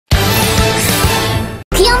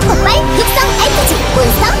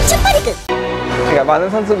많은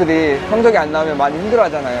선수들이 성적이 안 나오면 많이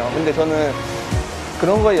힘들어하잖아요. 근데 저는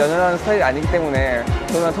그런 거에 연연하는 스타일이 아니기 때문에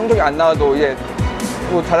저는 성적이 안 나와도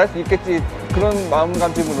뭐 잘할 수 있겠지 그런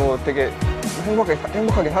마음가짐으로 되게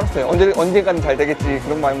행복하게 살았어요. 언젠가는 잘 되겠지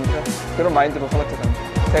그런 마인드로 살았죠. 저는.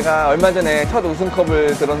 제가 얼마 전에 첫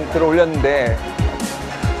우승컵을 들어 올렸는데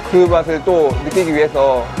그 맛을 또 느끼기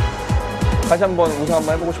위해서 다시 한번 우승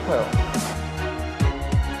한번 해보고 싶어요.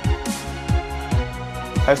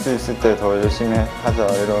 할 수 있을 때 더 열심히 하자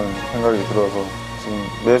이런 생각이 들어서 지금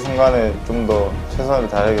매 순간에 좀 더 최선을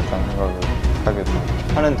다해야겠다는 생각을 하게 돼요.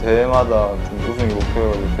 하는 대회마다 좀 우승이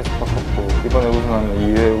목표여가지고 캐스파 컵도 이번에 우승하면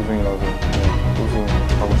 2회 우승이라서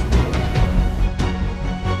우승하고 싶어요.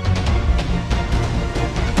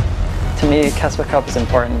 To me, KeSPA Cup is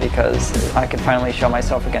important because I can finally show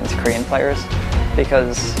myself against Korean players,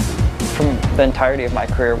 because from the entirety of my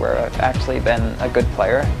career where I've actually been a good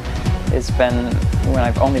player, it's been when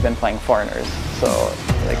I've only been playing foreigners. So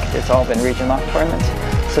it's all been region lock tournaments.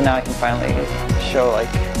 So now I can finally show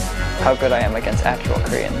how good I am against actual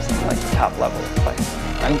Koreans and top level play.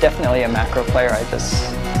 I'm definitely a macro player. I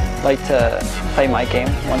just like to play my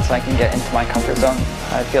game once I can get into my comfort zone.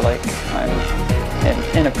 I feel like I'm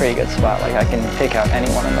in a pretty good spot. I can take out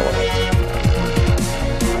anyone in the world.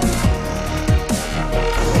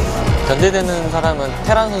 견제되는 사람은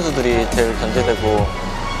테란 선수들이 제일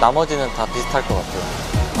견제되고 나머지는 다 비슷할 것 같아요.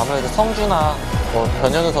 아무래도 성주나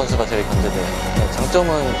변현우 선수가 제일 견제돼요.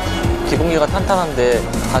 장점은 기본기가 탄탄한데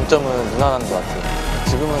단점은 무난한 것 같아요.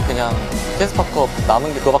 지금은 그냥 캐스파컵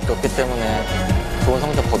남은 게 그거밖에 없기 때문에 좋은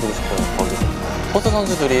성적 거두고 싶어요. 거기서 포스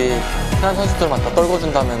선수들이 테란 선수들만 다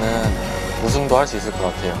떨궈준다면은 우승도 할 수 있을 것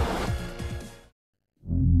같아요.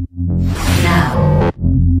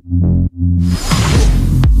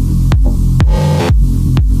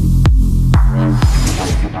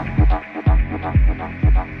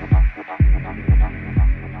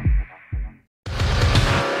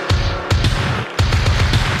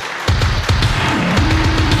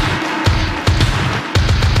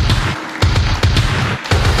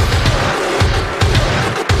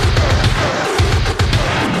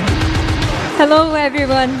 Hello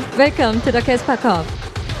everyone, welcome to the KeSPA Cup.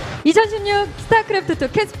 2016 스타크래프트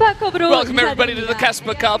 2 KeSPA Cup으로 Welcome everybody to the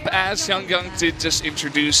KeSPA Cup. As Young did just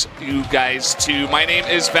introduce you guys to, my name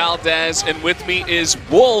is Valdez and with me is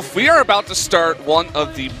Wolf. We are about to start one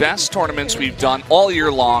of the best tournaments we've done all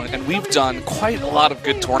year long, and we've done quite a lot of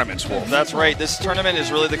good tournaments, Wolf. That's right. This tournament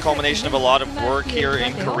is really the culmination of a lot of work here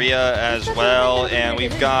in Korea as well, and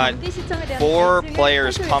we've got 4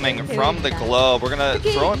 players coming from the globe. We're going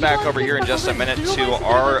to throw it back over here in just a minute to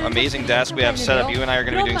our amazing desk we have set up. You and I are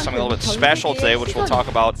going to be doing something a little bit special today, which we'll talk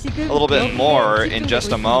about a little bit more in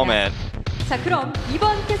just a moment.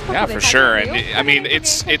 Yeah, for sure. And I mean,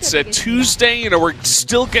 it's a Tuesday. We're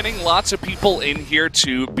still getting lots of people in here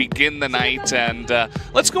to begin the night. And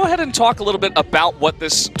let's go ahead and talk a little bit about what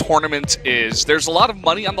this tournament is. There's a lot of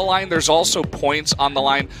money on the line. There's also points on the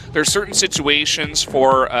line. There's certain situations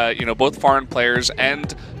for both foreign players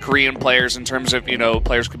and Korean players in terms of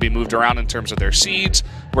players could be moved around in terms of their seeds,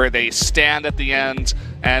 where they stand at the end.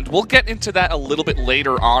 And we'll get into that a little bit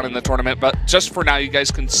later on in the tournament. But just for now, you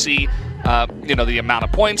guys can see the amount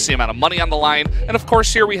of points, the amount of money on the line, and of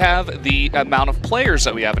course here we have the amount of players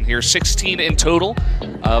that we have in here, 16 in total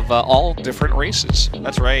of all different races.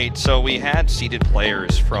 That's right. So we had seeded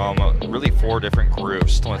players from really 4 different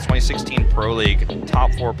groups. The 2016 Pro League,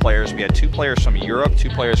 top 4 players. We had 2 players from Europe,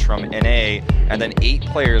 2 players from NA, and then 8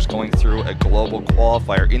 players going through a global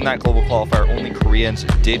qualifier. In that global qualifier, only Koreans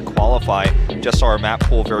did qualify. Just saw our map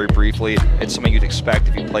pool very briefly. It's something you'd expect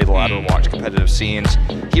if you play the ladder and watch competitive scenes.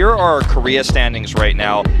 Here are Korea standings right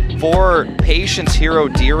now. For Patience, Hero,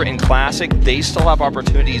 Deer, and Classic, they still have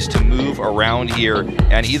opportunities to move around here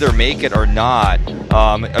and either make it or not.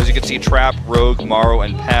 As you can see, Trap, Rogue, Maro,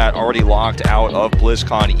 and Pat already locked out of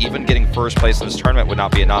BlizzCon. Even getting first place in this tournament would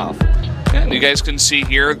not be enough. Yeah, and you guys can see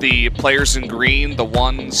here the players in green, the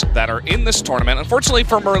ones that are in this tournament. Unfortunately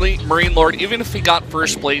for Marine Lord, even if he got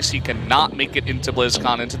first place, he cannot make it into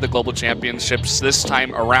BlizzCon, into the Global Championships this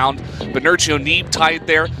time around. Benergio Neeb tied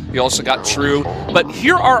there. We also got True. But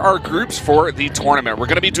here are our groups for the tournament. We're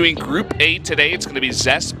going to be doing Group A today. It's going to be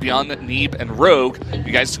Zest, Byun, Neeb, and Rogue.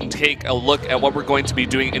 You guys can take a look at what we're going to be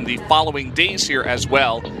doing in the following days here as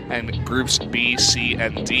well, and Groups B, C,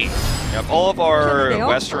 and D. Yep, all of our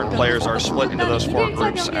Western players are split into those 4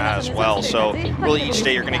 groups as well. So really each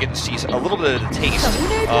day you're going to get to see a little bit of the taste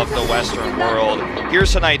of the Western world.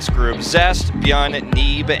 Here's tonight's group: Zest, Byun,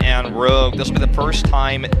 Neeb, and Rogue. This will be the first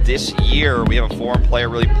time this year we have a foreign player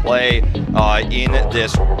really play in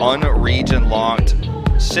this unregion-locked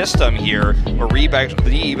system here, where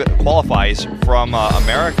Reeb qualifies from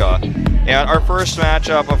America. And our first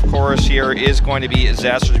matchup, of course, here is going to be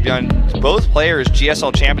Zest versus Byun. Both players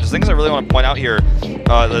GSL champions. Things I really want to point out here,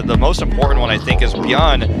 the most important one I think is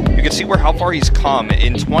Byun. You can see how far he's come.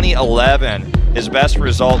 In 2011, his best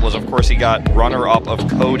result was, of course, he got runner-up of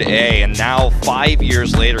Code A, and now 5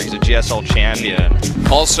 years later, he's a GSL champion.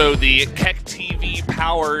 Also, the Keck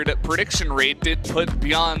TV-powered prediction rate did put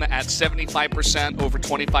Byun at 75%, over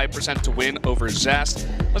 25% to win over Zest.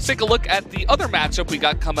 Let's take a look at the other matchup we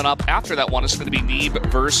got coming up after that one. It's going to be Neeb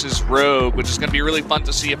versus Rogue, which is going to be really fun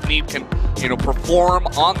to see if Neeb can, perform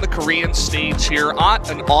on the Korean stage here at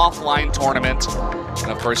an offline tournament.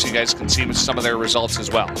 And of course, you guys can see some of their results as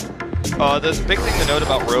well. The big thing to note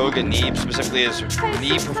about Rogue and Neeb specifically is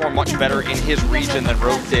Neeb performed much better in his region than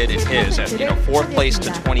Rogue did in his, at 4th place to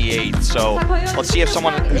 28th. So let's see if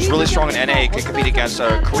someone who's really strong in NA can compete against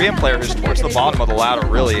a Korean player who's towards the bottom of the ladder,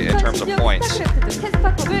 really, in terms of points.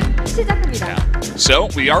 Yeah. So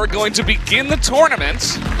we are going to begin the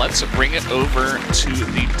tournament. Let's bring it over to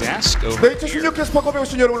the desk over 네, 2016 캐스파컵에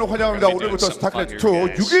오신 여러분을 환영합니다. 오늘부터 스타크래프트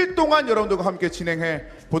 6일 동안 여러분들과 함께 진행해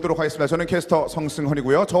보도록 하겠습니다. 저는 캐스터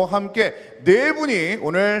성승헌이고요. 저와 함께 네 분이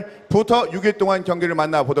오늘부터 6일 동안 경기를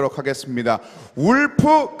만나보도록 하겠습니다.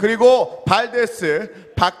 울프 그리고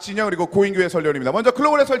발데스, 박진영 그리고 고인규 해설위원입니다. 먼저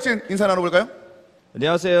글로벌 해설진 인사 나눠볼까요?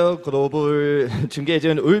 안녕하세요. 글로벌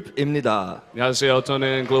중계진 울프입니다. 안녕하세요.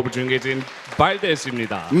 저는 글로벌 중계진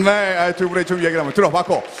발데스입니다. 네, 두 분의 좀 얘기를 한번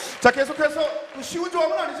들어봤고, 자 계속해서 쉬운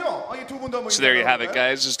조합은 아니죠? 이 두 분도 So there you have it,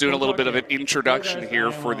 guys. Just doing a little bit of an introduction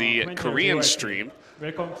here for the Korean stream.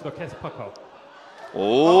 Welcome to the KeSPA Cup.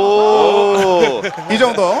 오, 이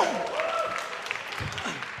정도.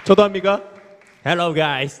 저도 합니까? Hello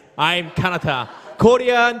guys, I'm Kanata,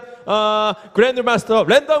 Korean Grandmaster,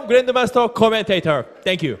 random Grandmaster commentator.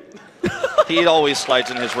 Thank you. he always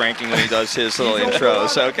slides in his ranking when he does his little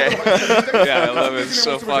intros, okay? Yeah, I love it. It's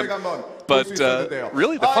so fun. But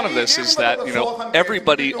really the fun of this is that,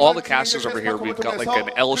 everybody, all the casters over here, we've got like an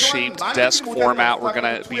L-shaped desk format. We're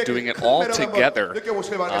going to be doing it all together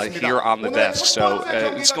here on the desk. So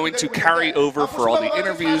it's going to carry over for all the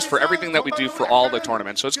interviews, for everything that we do for all the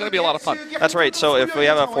tournaments. So it's going to be a lot of fun. That's right. So if we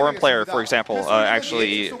have a foreign player, for example,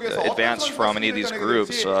 actually advance from any of these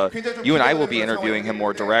groups, you and I will be interviewing him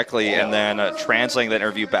more directly and then translating that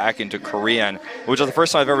interview back into Korean, which is the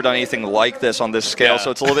first time I've ever done anything like this on this scale.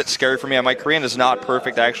 So it's a little bit scary for me. My Korean is not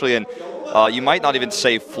perfect, actually, and you might not even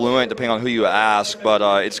say fluent, depending on who you ask,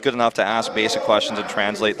 but it's good enough to ask basic questions and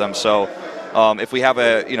translate them. So if we have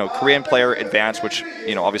a Korean player advance, which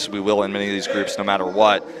obviously we will in many of these groups, no matter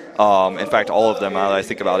what. In fact, all of them, now that I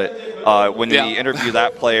think about it. When we interview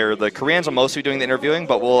that player, the Koreans will mostly be doing the interviewing,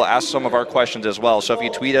 but we'll ask some of our questions as well. So if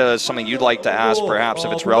you tweet us something you'd like to ask, perhaps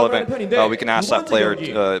if it's relevant, we can ask that player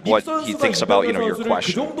what he thinks about your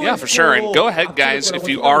question. Yeah, for sure. And go ahead, guys, if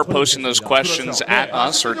you are posting those questions at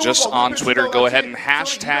us or just on Twitter, go ahead and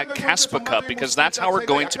hashtag KeSPA Cup, because that's how we're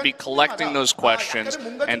going to be collecting those questions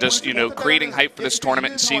and just creating hype for this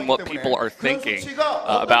tournament and seeing what people are thinking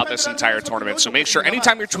about this entire tournament. So make sure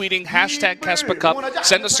anytime you're tweeting, hashtag KeSPA Cup,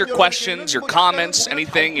 send us your questions, your comments,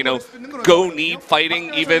 anything, go Neeb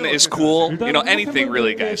fighting even is cool, anything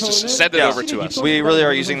really, guys, just send it over to us. We really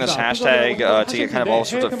are using this hashtag to get kind of all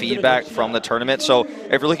sorts of feedback from the tournament. So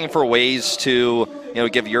if you're looking for ways to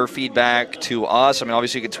give your feedback to us,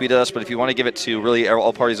 obviously you can tweet at us, but if you want to give it to really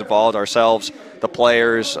all parties involved, ourselves, the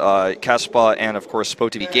players, KeSPA, and of course SPO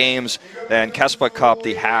TV Games, then KeSPA Cup,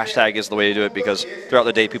 the hashtag is the way to do it, because throughout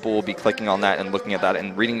the day people will be clicking on that and looking at that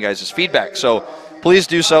and reading you guys' feedback. So please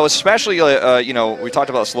do so, especially, we talked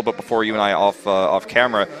about this a little bit before, you and I off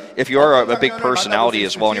camera. If you are a big personality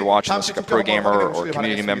as well and you're watching this, like a pro gamer or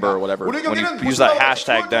community member or whatever, when you use that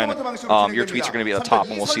hashtag, then your tweets are going to be at the top,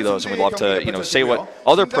 and we'll see those, and we'd love to, say what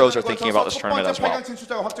other pros are thinking about this tournament as well.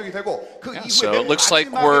 Yeah, so it looks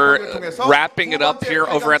like we're wrapping it up here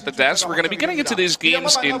over at the desk. We're going to be getting into these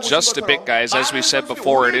games in just a bit, guys. As we said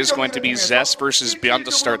before, it is going to be Zest versus Byun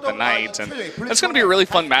to start the night, and that's going to be a really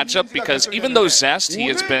fun matchup, because even though Zest, he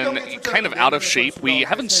has been kind of out of shape. We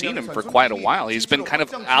haven't seen him for quite a while. He's been kind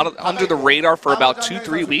of under the radar for about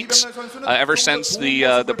 2-3 weeks, ever since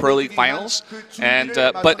the Pro League finals. And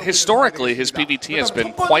but historically, his PVT has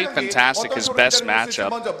been quite fantastic. His best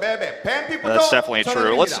matchup. That's definitely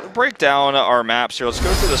true. Let's break down our maps here. Let's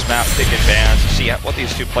go through this map pick and bans to see what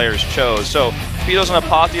these two players chose. So, Speedos and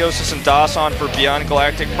Apotheosis and Dasan for Byun,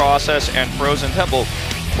 Galactic Process, and Frozen Temple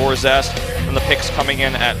for Zest. And the picks coming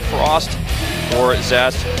in at Frost for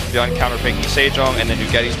Zest, Byun counterpicking Sejong, and then New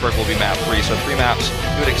Gettysburg will be map 3. So 3 maps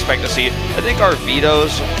you would expect to see. I think our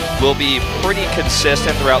vetoes will be pretty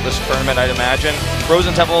consistent throughout this tournament, I'd imagine.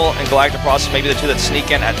 Frozen Temple and Galactic Process may be the two that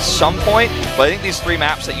sneak in at some point, but I think these three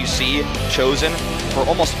maps that you see chosen for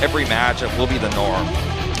almost every match will be the norm.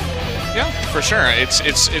 Yeah, for sure. It's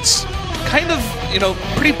kind of, you know,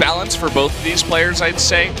 pretty balanced for both of these players, I'd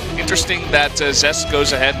say. Interesting that Zest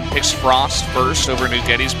goes ahead and picks Frost first over New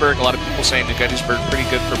Gettysburg. A lot of people saying New Gettysburg pretty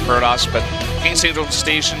good for Protoss, but King's Angel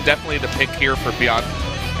Station definitely the pick here for Byun.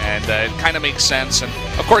 And it kind of makes sense. And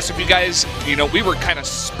of course, if you guys, you know, we were kind of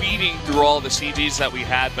speeding through all the CGs that we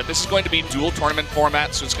had, but this is going to be dual tournament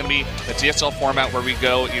format. So it's going to be the GSL format where we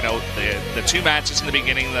go, you know, the two matches in the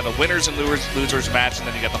beginning, then a winners and losers match, and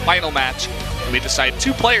then you got the final match. And we decide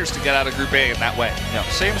two players to get out of Group A in that way. Yeah,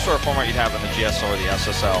 same sort of format you'd have in the GSL or the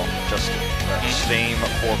SSL. Just the same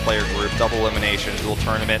four-player group, double elimination, dual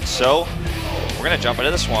tournament. So we're going to jump into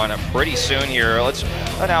this one pretty soon here. Let's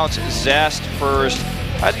announce Zest first.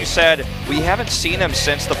 As you said, we haven't seen him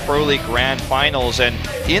since the Pro League Grand Finals, and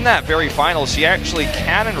in that very finals, he actually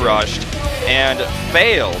cannon rushed and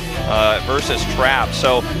failed versus Trap.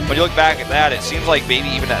 So when you look back at that, it seems like maybe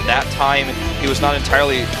even at that time, he was not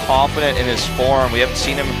entirely confident in his form. We haven't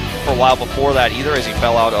seen him for a while before that either, as he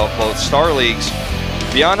fell out of both Star Leagues.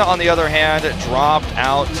 Byun, on the other hand, dropped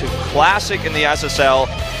out to Classic in the SSL,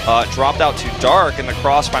 dropped out to Dark in the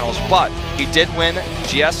Cross Finals, but he did win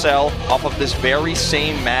GSL off of this very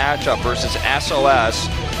same matchup versus SOS,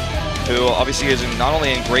 who obviously is not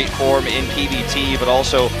only in great form in PVT, but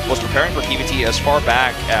also was preparing for PVT as far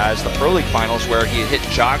back as the Pro League Finals, where he hit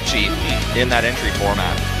Jockji in that entry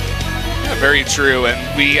format. Yeah, very true,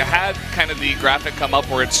 and we had kind of the graphic come up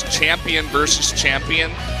where it's champion versus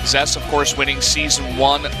champion. Zest, of course, winning Season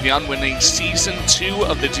 1, Byun winning Season 2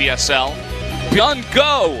 of the GSL. Byun,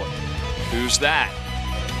 go! Who's that?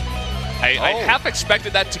 I half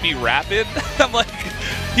expected that to be Rapid. I'm like,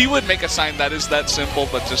 he would make a sign that is that simple,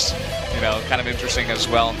 but just, you know, kind of interesting as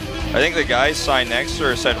well. I think the guy's sign next to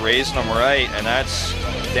her said raising them right, and that's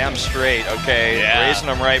damn straight. Okay, yeah. Raising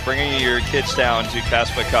them right, bringing your kids down to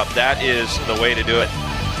KeSPA Cup. That is the way to do it.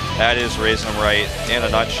 That is raising them right in a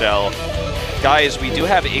nutshell. Guys, we do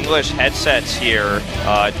have English headsets here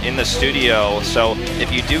in the studio, so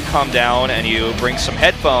if you do come down and you bring some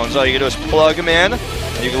headphones, all you do is plug them in,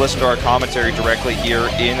 and you can listen to our commentary directly here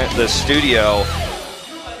in the studio.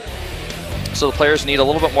 So the players need a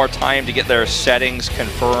little bit more time to get their settings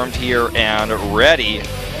confirmed here and ready.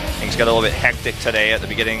 Things got a little bit hectic today at the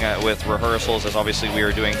beginning with rehearsals, as obviously we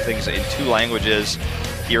are doing things in 2 languages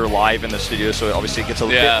here live in the studio, so obviously it gets a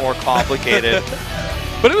bit more complicated.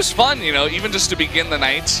 But it was fun, you know, even just to begin the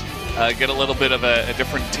night, get a little bit of a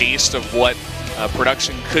different taste of what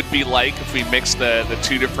production could be like if we mix the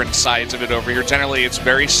two different sides of it over here. Generally, it's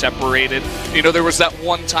very separated. You know, there was that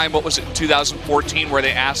one time, what was it, in 2014, where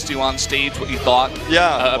they asked you on stage what you thought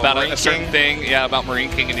about a certain thing, about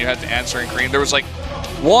Marine King, and you had to answer in Korean. There was like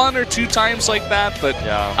 1 or 2 times like that, but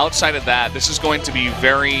outside of that, this is going to be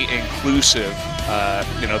very inclusive.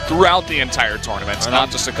 You know, throughout the entire tournament. It's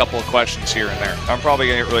not just a couple of questions here and there. I'm probably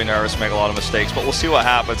going to get really nervous and make a lot of mistakes, but we'll see what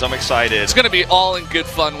happens. I'm excited. It's going to be all in good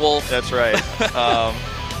fun, Wolf. That's right.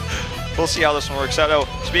 We'll see how this one works out. Oh,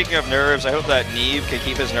 speaking of nerves, I hope that Neve can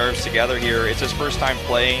keep his nerves together here. It's his first time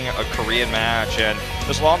playing a Korean match, and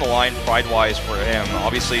just along the line, pride-wise for him.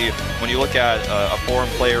 Obviously, when you look at a foreign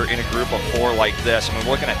player in a group of 4 like this, I mean,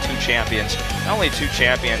 we're looking at 2 champions. Not only 2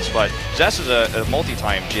 champions, but Zest is a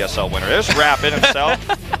multi-time GSL winner. There's Rapid himself,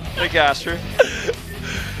 Big Gaster.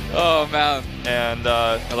 Oh, man. And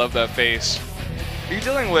I love that face. Are you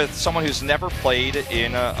dealing with someone who's never played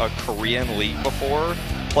in a Korean league before?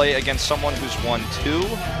 Play against someone who's won 2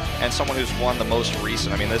 and someone who's won the most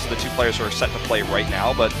recent. I mean, this are the 2 players who are set to play right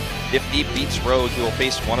now, but if he beats Rogue, he will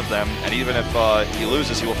face one of them, and even if he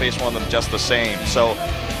loses, he will face one of them just the same. So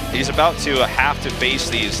he's about to have to face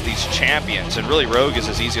these champions, and really Rogue is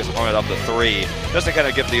his easiest opponent of the 3. Just to kind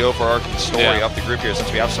of give the overarching story of the group here,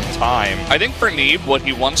 since we have some time. I think for Neeb, what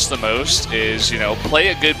he wants the most is, you know, play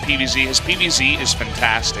a good PvZ. His PvZ is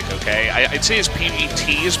fantastic, okay? I'd say his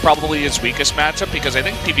PvT is probably his weakest matchup, because I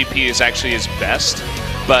think PvP is actually his best.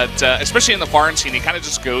 But especially in the foreign scene, he kind of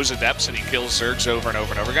just goes Adepts and he kills Zergs over and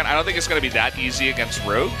over and over again. I don't think it's going to be that easy against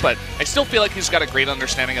Rogue, but I still feel like he's got a great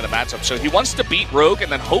understanding of the matchup. So he wants to beat Rogue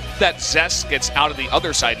and then hope that Zest gets out of the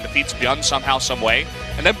other side and defeats Byun somehow, some way.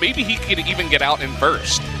 And then maybe he could even get out in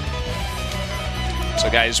first. So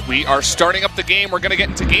guys, we are starting up the game. We're going to get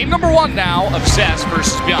into game number 1 now of Zest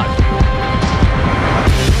versus Byun.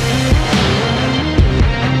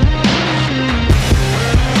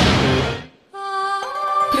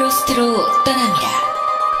 프로스트로 떠납니다.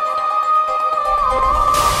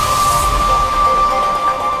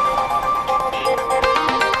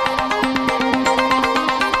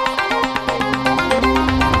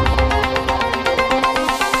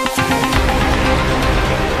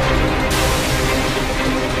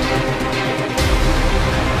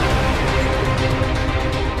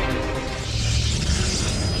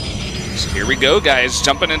 So here we go, guys.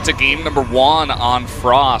 Jumping into game number 1 on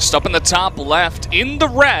Frost. Up in the top left, in the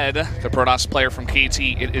red, the Protoss player from KT,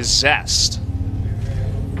 it is Zest.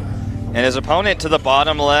 And his opponent to the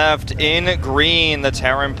bottom left, in green, the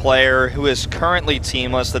Terran player who is currently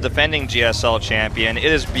teamless, the defending GSL champion. It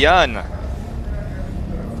is Byun.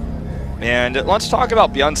 And let's talk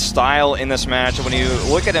about Byun's style in this match. When you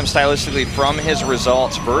look at him stylistically from his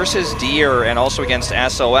results versus Deer and also against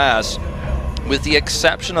SOS, with the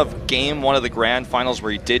exception of game 1 of the Grand Finals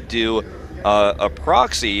where he did do a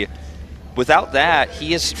proxy, without that,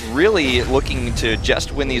 he is really looking to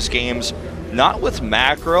just win these games, not with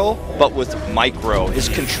macro, but with micro. His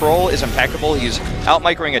control is impeccable. He's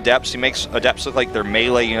out-microing Adepts. He makes Adepts look like they're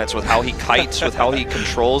melee units with how he kites, with how he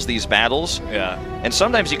controls these battles. Yeah. And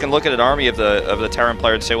sometimes you can look at an army of the Terran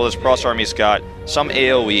player and say, well, this Protoss army's got some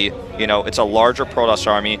AoE, you know, it's a larger Protoss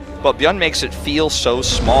army, but Byun makes it feel so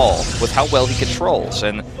small with how well he controls.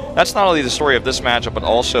 And that's not only the story of this matchup, but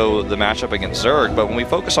also the matchup against Zerg. But when we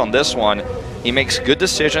focus on this one, he makes good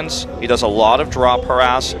decisions, he does a lot of drop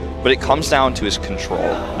harass, but it comes down to his control.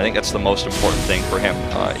 I think that's the most important thing for him,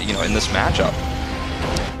 you know, in this matchup.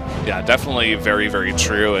 Yeah, definitely very, very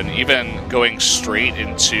true. And even going straight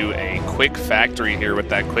into a quick factory here with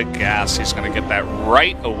that quick gas, he's going to get that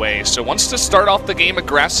right away. So wants to start off the game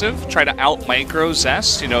aggressive, try to out-micro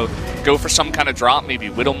Zest, you know, go for some kind of drop,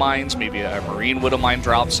 maybe Widow Mines, maybe a Marine Widow Mine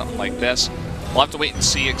drop, something like this. We'll have to wait and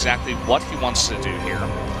see exactly what he wants to do here.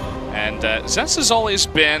 And Zest has always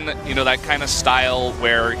been, you know, that kind of style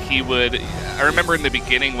where he would, I remember in the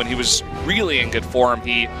beginning when he was really in good form,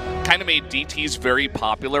 he kind of made DTs very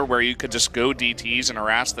popular, where you could just go DTs and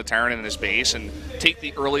harass the Terran in his base and take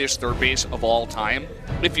the earliest third base of all time.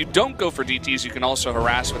 If you don't go for DTs, you can also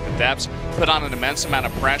harass with the depths, put on an immense amount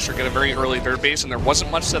of pressure, get a very early third base, and there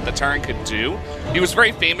wasn't much that the Terran could do. He was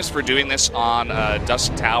very famous for doing this on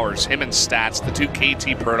Dusk Towers. Him and Stats, the two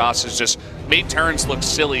KT Protosses, just made Terrans look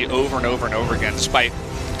silly over and over and over again, despite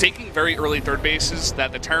taking very early third bases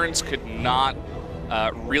that the Terrans could not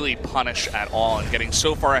really punish at all, and getting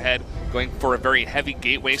so far ahead, going for a very heavy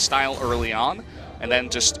gateway style early on, and then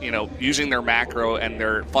just, you know, using their macro and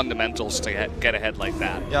their fundamentals to get ahead like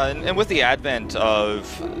that. Yeah, and with the advent of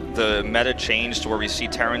the meta change to where we see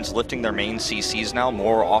Terrans lifting their main CCs now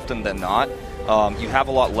more often than not, you have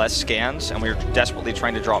a lot less scans, and we're desperately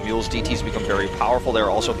trying to drop mules. DTs become very powerful. They're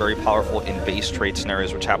also very powerful in base trade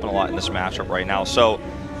scenarios, which happen a lot in this matchup right now. So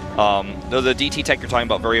the DT tech you're talking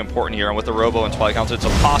about, very important here, and with the Robo and Twilight Council, it's a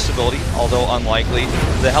possibility, although unlikely.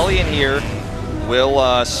 The Hellion here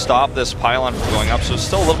will stop this pylon from going up, so it's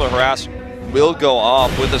still a little bit of harass. Will go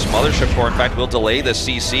off with this Mothership Core. In fact, will delay the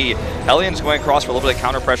CC. Hellion's going across for a little bit of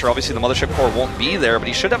counter pressure. Obviously, the Mothership Core won't be there, but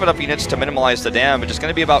he should have enough units to minimize the damage. It's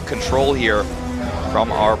going to be about control here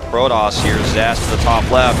from our Protoss here. Zest to the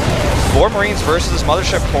top left. 4 Marines versus this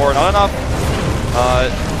Mothership Core. Not enough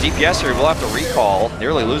DPS here. We'll have to recall.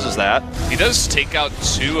 Nearly loses that. He does take out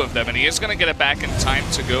 2 of them, and he is going to get it back in time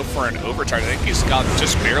to go for an overcharge. I think he's got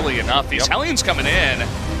just barely enough. These Hellions coming in,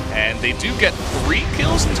 and they do get 3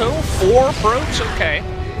 kills in total, 4 probes, okay.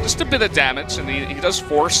 Just a bit of damage, and he does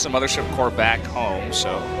force the Mothership Core back home,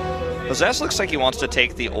 so. Zest looks like he wants to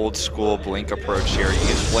take the old school Blink approach here. He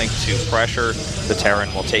uses Blink to pressure the Terran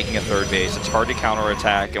while taking a third base. It's hard to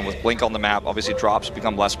counterattack, and with Blink on the map, obviously drops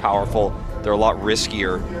become less powerful. They're a lot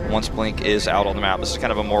riskier once Blink is out on the map. This is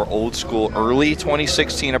kind of a more old school, early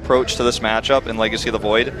 2016 approach to this matchup in Legacy of the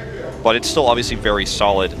Void, but it's still obviously very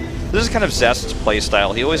solid. This is kind of Zest's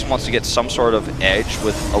playstyle. He always wants to get some sort of edge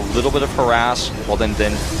with a little bit of harass, while then you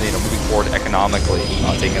know, moving forward economically,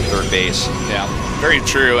 taking a third base. Yeah, very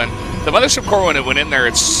true. And the Mothership Core, when it went in there,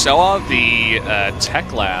 it saw the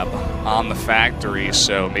tech lab on the factory,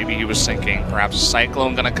 so maybe he was thinking perhaps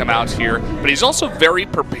Cyclone going to come out here. But he's also very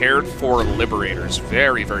prepared for Liberators.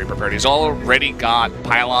 Very, very prepared. He's already got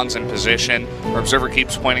pylons in position. Our observer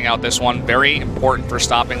keeps pointing out this one. Very important for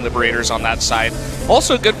stopping Liberators on that side.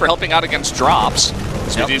 Also good for helping out against drops,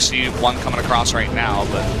 because we do see one coming across right now.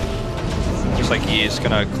 But looks like he's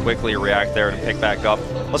going to quickly react there and pick back up.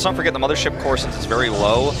 Let's not forget the Mothership Core, since it's very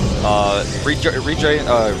low.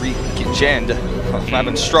 Regened. I'm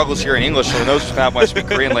having struggles here in English, so who knows when I speak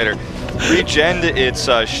Korean later. Regened its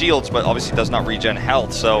shields, but obviously does not regen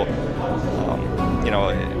health. So, you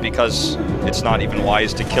know, because it's not even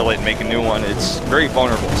wise to kill it and make a new one, it's very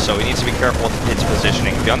vulnerable. So he needs to be careful with its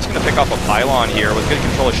positioning. Byun's going to pick up a pylon here with good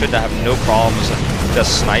control. It should have no problems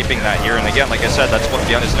just sniping that here. And again, like I said, that's what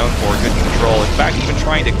Byun is known for, good control. In fact, even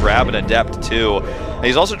trying to grab an Adept too. And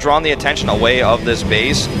he's also drawn the attention away of this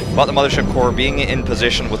base, but the Mothership Core being in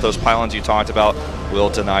position with those pylons you talked about will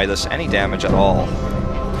deny this any damage at all.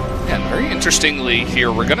 And very interestingly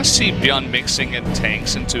here, we're going to see Byun mixing in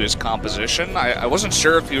tanks into his composition. I wasn't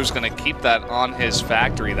sure if he was going to keep that on his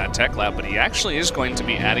factory, that tech lab, but he actually is going to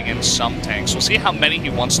be adding in some tanks. We'll see how many he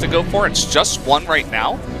wants to go for. It's just one right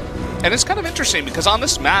now. And it's kind of interesting because on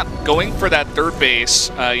this map, going for that third base,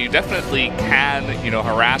 you definitely can,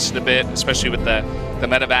 harass it a bit, especially with the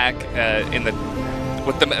medevac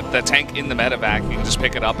with the tank in the medevac. You can just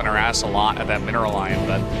pick it up and harass a lot at that mineral line,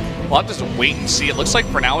 but we'll have to just wait and see. It looks like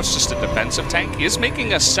for now it's just a defensive tank. He is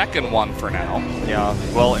making a second one for now. Yeah,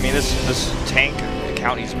 well, I mean, this tank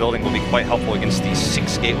account he's building will be quite helpful against the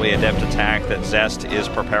 6 gateway adept attack that Zest is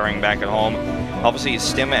preparing back at home. Obviously,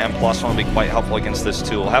 Stim and +1 will be quite helpful against this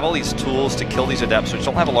tool. We'll have all these tools to kill these adepts, which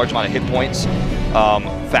don't have a large amount of hit points,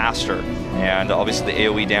 faster. And obviously the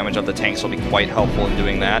AoE damage of the tanks will be quite helpful in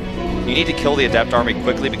doing that. You need to kill the adept army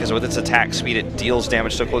quickly because with its attack speed, it deals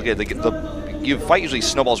damage so quickly. The fight usually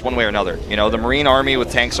snowballs one way or another. The Marine army with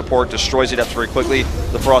tank support destroys the adepts very quickly.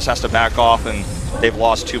 The Frost has to back off and they've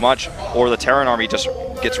lost too much. Or the Terran army just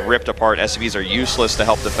gets ripped apart. SCVs are useless to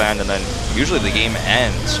help defend, and then usually the game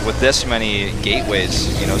ends with this many gateways.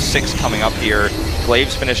 6 coming up here.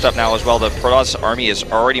 Glaive's finished up now as well. The Protoss army is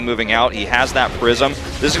already moving out. He has that Prism.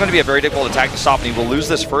 This is going to be a very difficult attack to stop, and he will lose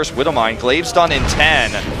this first Widow Mine. Glaive's done in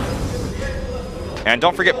 10. And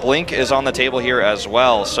don't forget, Blink is on the table here as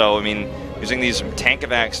well. So, I mean, using these tank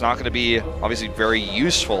evacs not going to be obviously very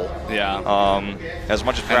useful. Yeah. As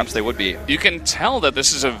much as perhaps they would be. You can tell that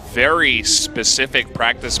this is a very specific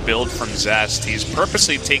practice build from Zest. He's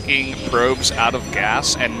purposely taking probes out of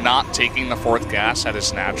gas and not taking the 4th gas at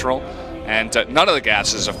his natural. And none of the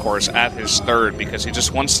gases, of course, at his 3rd, because he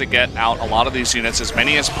just wants to get out a lot of these units, as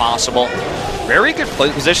many as possible. Very good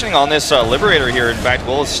positioning on this Liberator here. In fact,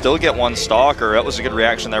 will still get 1 Stalker. That was a good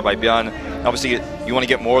reaction there by Byun. Obviously, you want to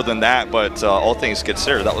get more than that, but all things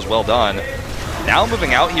considered, that was well done. Now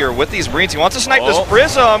moving out here with these Marines. He wants to snipe this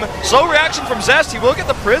Prism. Slow reaction from Zest. He will get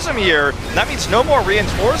the Prism here. And that means no more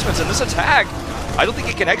reinforcements in this attack. I don't think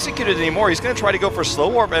he can execute it anymore. He's going to try to go for slow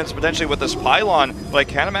warp ends potentially with this pylon, but I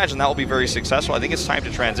can't imagine that will be very successful. I think it's time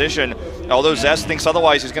to transition. Although Zest thinks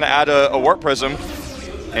otherwise, he's going to add a warp prism.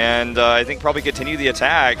 And I think probably continue the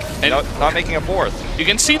attack, not making a 4th. You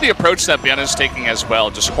can see the approach that Byun is taking as well.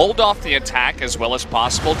 Just hold off the attack as well as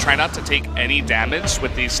possible. Try not to take any damage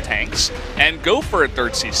with these tanks, and go for a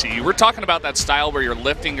 3rd CC. You were talking about that style where you're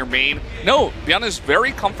lifting your main. No, Byun is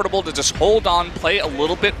very comfortable to just hold on, play a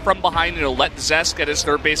little bit from behind, let Zest get his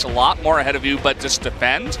 3rd base a lot more ahead of you, but just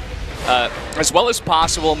defend as well as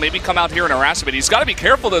possible. Maybe come out here and harass him, but he's got to be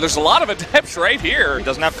careful though. There's a lot of adepts right here. He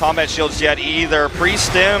doesn't have combat shields yet either.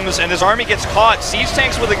 Pre-stims, and his army gets caught. Siege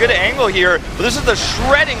tanks with a good angle here, but this is the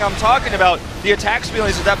shredding I'm talking about. The attack speed on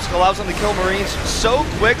these adepts allows them to kill Marines so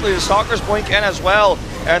quickly. The Stalkers blink in as well,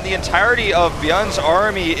 and the entirety of Byun's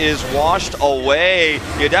army is washed away.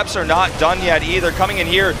 The adepts are not done yet either. Coming in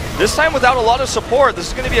here, this time without a lot of support. This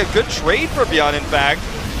is going to be a good trade for Byun, in fact.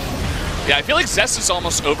 Yeah, I feel like Zest is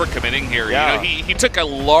almost overcommitting here. Yeah. He took a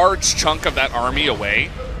large chunk of that army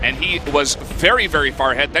away, and he was very, very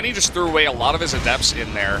far ahead. Then he just threw away a lot of his adepts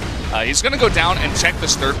in there. He's going to go down and check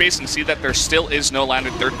this 3rd base and see that there still is no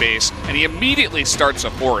landed 3rd base, and he immediately starts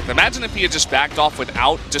a 4th. Imagine if he had just backed off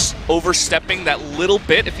without just overstepping that little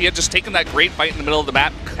bit. If he had just taken that great fight in the middle of the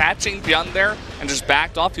map, catching Byun there, and just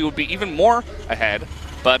backed off, he would be even more ahead.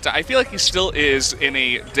 But I feel like he still is in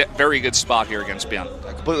a very good spot here against Byun.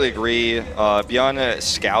 I completely agree. Byun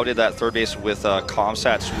scouted that 3rd base with a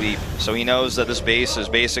Comsat sweep, so he knows that this base is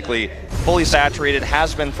basically fully saturated,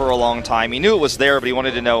 has been for a long time. He knew it was there, but he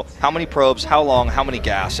wanted to know how many probes, how long, how many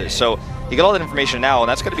gases. So you get all that information now, and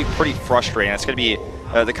that's going to be pretty frustrating. It's going to be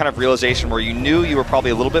the kind of realization where you knew you were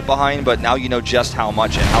probably a little bit behind, but now you know just how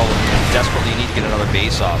much and how desperately you need to get another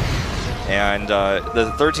base up. And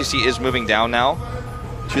the 3rd CC is moving down now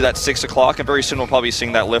to that 6 o'clock, and very soon we'll probably be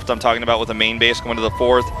seeing that lift I'm talking about with the main base going to the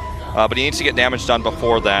 4th. But he needs to get damage done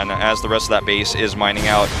before then, as the rest of that base is mining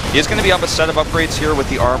out. He is going to be up a set of upgrades here with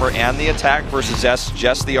the armor and the attack versus Zest,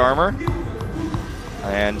 just the armor.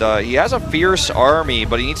 And he has a fierce army,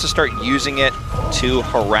 but he needs to start using it to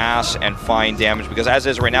harass and find damage, because as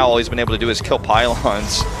is right now, all he's been able to do is kill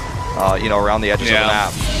pylons, around the edges of the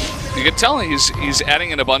map. You can tell he's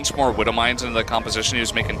adding in a bunch more Widow Mines into the composition. He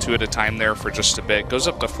was making 2 at a time there for just a bit. Goes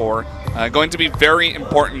up to 4. Going to be very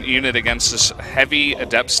important unit against this heavy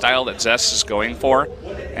adept style that Zest is going for.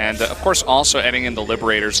 And of course, also adding in the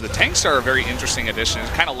Liberators. The tanks are a very interesting addition.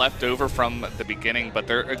 It's kind of left over from the beginning, but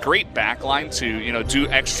they're a great backline to, you know, do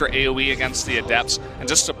extra AoE against the Adepts and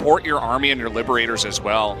just support your army and your Liberators as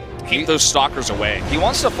well. Keep those Stalkers away. He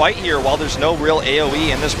wants to fight here while there's no real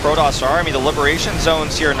AoE in this Protoss army. The Liberation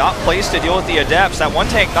Zones here not placed to deal with the Adepts. That one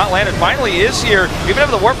tank not landed finally is here. Even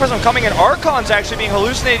if the Warp Prism coming in, Archon's actually being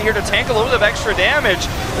hallucinated here to tank a little bit of extra damage.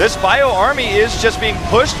 This Bio army is just being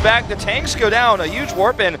pushed back. The tanks go down. A huge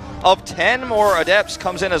warp in of 10 more Adepts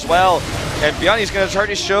comes in as well. And Byun, he's going to try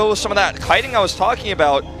to show some of that kiting I was talking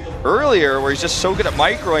about earlier, where he's just so good at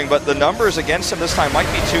microing, but the numbers against him this time might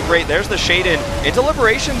be too great. There's the shade into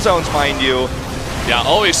Liberation Zones, mind you. Yeah,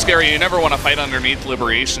 always scary. You never want to fight underneath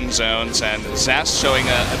Liberation Zones, and Zest showing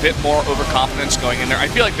a bit more overconfidence going in there. I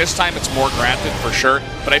feel like this time it's more granted for sure,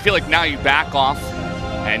 but I feel like now you back off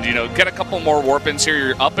and, you know, get a couple more warp-ins here.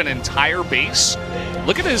 You're up an entire base.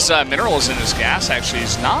 Look at his minerals and his gas, actually.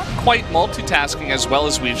 He's not quite multitasking as well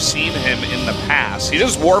as we've seen him in the past. He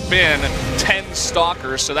does warp in 10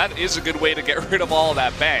 Stalkers, so that is a good way to get rid of all of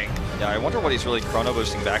that bank. Yeah, I wonder what he's really chrono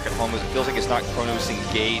boosting back at home. It feels like he's not chrono boosting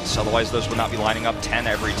gates, otherwise those would not be lining up 10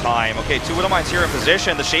 every time. Okay, 2 Widowmines here in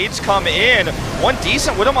position. The Shades come in. One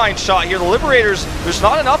decent Widowmine shot here. The Liberators, there's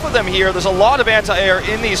not enough of them here. There's a lot of anti-air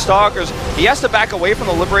in these Stalkers. He has to back away from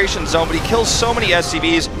the Liberation Zone, but he kills so many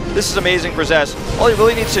SCVs. This is amazing for Zest. All he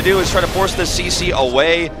really needs to do is try to force this CC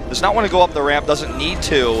away. Does not want to go up the ramp, doesn't need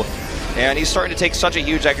to. And he's starting to take such a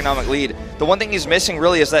huge economic lead. The one thing he's missing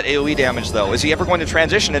really is that AoE damage, though. Is he ever going to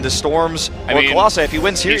transition into Storms or Colossi? If he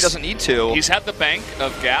wins here, he doesn't need to. He's had the bank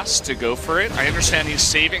of gas to go for it. I understand he's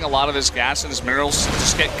saving a lot of his gas and his minerals to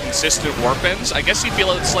just get consistent warp-ins. I guess he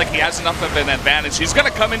feels like he has enough of an advantage. He's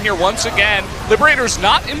going to come in here once again. Liberator's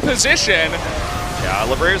not in position. Yeah,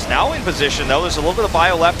 Liberator's now in position, though. There's a little bit of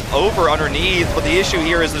bio left over underneath, but the issue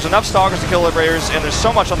here is there's enough Stalkers to kill Liberators, and there's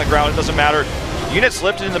so much on the ground, it doesn't matter. Units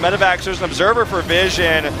lifted into medevacs. There's an Observer for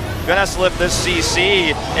Vision. Gonna have to lift this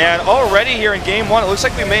CC. And already here in game 1, it looks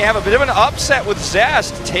like we may have a bit of an upset with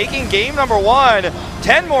Zest taking game number 1.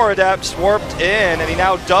 10 more Adepts warped in, and he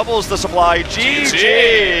now doubles the supply.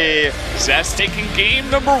 GG! Zest taking game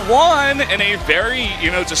number 1 in a very,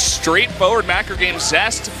 you know, just straightforward macro game.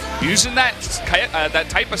 Zest using that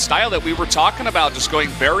type of style that we were talking about, just going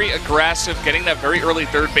very aggressive, getting that very early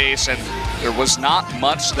third base, and there was not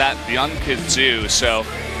much that Byun could do. So,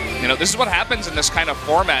 you know, this is what happens in this kind of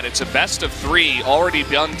format. It's a best of 3, already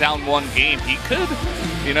Byun down 1 game. He could,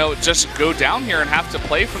 you know, just go down here and have to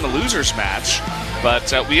play from the loser's match.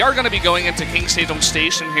 But we are going to be going into King Sejong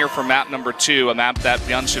Station here for map number 2, a map that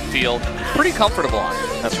Byun should feel pretty comfortable on.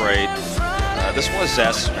 That's right. This was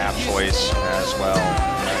Zest's map choice as well.